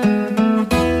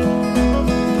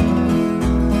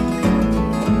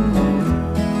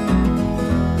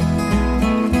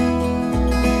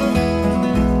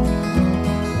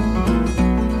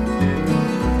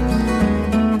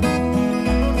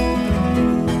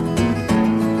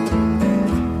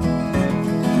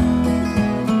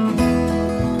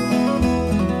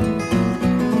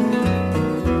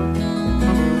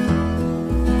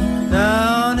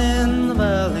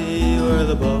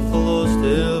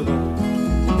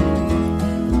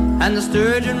 And the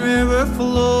Sturgeon River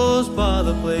flows by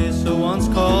the place I once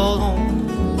called home.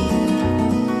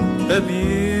 A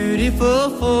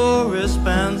beautiful forest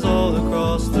spans all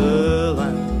across the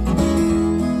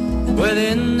land.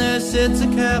 Within there sits a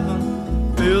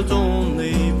cabin built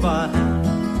only by hand.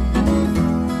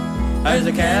 There's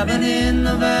a cabin in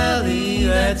the valley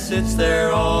that sits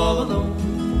there all alone,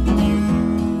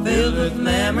 filled with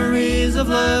memories of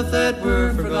life that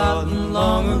were forgotten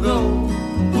long ago,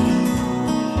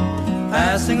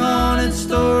 passing on its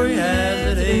story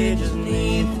as it ages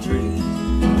neath the tree.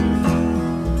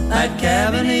 That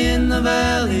cabin in the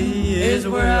valley is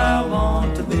where I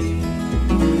want to be.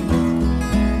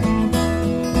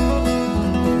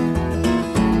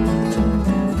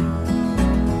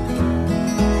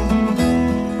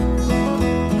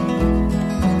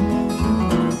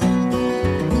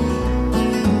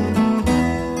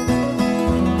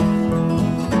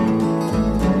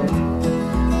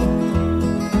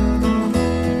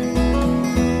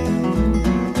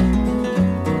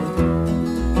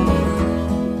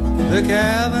 The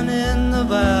cabin in the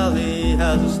valley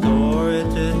has a story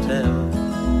to tell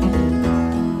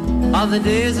of the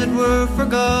days that were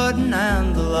forgotten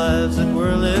and the lives that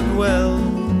were lived well,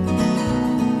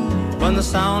 when the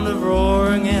sound of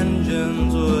roaring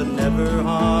engines would never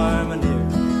harm an ear,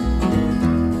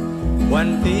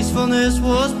 when peacefulness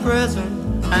was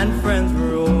present and friends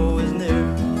were always near.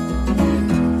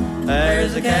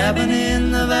 There's a cabin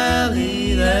in the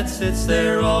valley that sits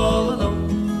there all alone,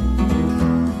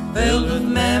 filled with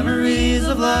memories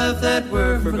of life that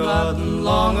were forgotten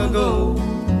long ago,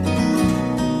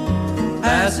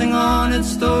 passing on its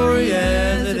story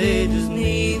as it ages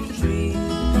 'neath the tree.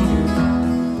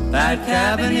 That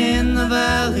cabin in the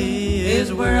valley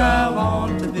is where I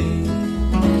want to be.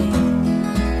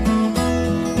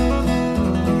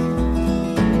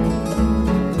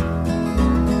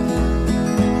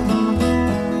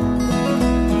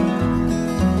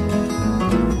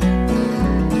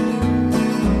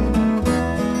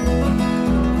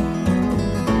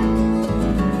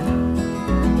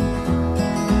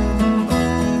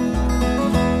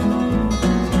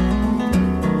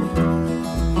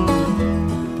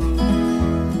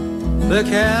 The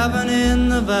cabin in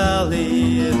the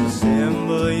valley is a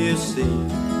symbol, you see,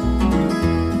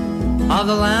 of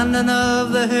the land and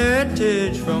of the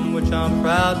heritage from which I'm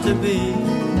proud to be.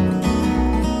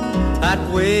 That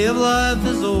way of life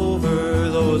is over,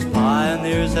 those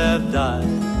pioneers have died,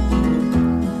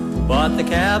 but the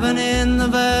cabin in the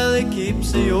valley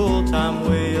keeps the old-time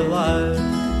way alive.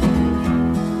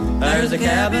 There's a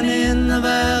cabin in the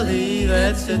valley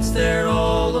that sits there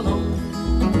all alone,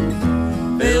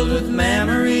 filled with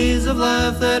memories of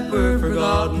life that were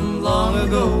forgotten long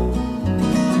ago,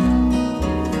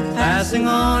 passing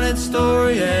on its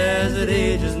story as it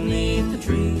ages 'neath the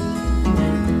tree.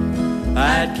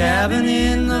 That cabin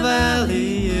in the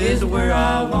valley is where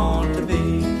I want to be.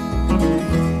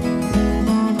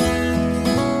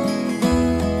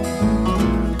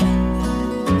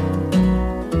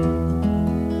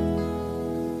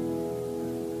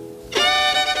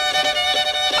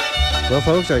 Well,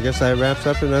 folks, I guess that wraps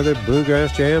up another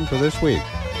Bluegrass Jam for this week.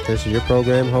 This is your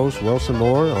program host, Wilson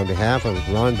Moore. On behalf of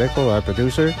Ron Bickle, our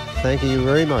producer, thank you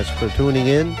very much for tuning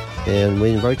in, and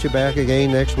we invite you back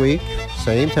again next week,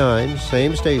 same time,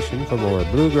 same station, for more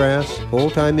bluegrass,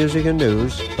 old-time music and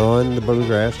news on the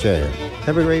Bluegrass Jam.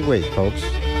 Have a great week, folks.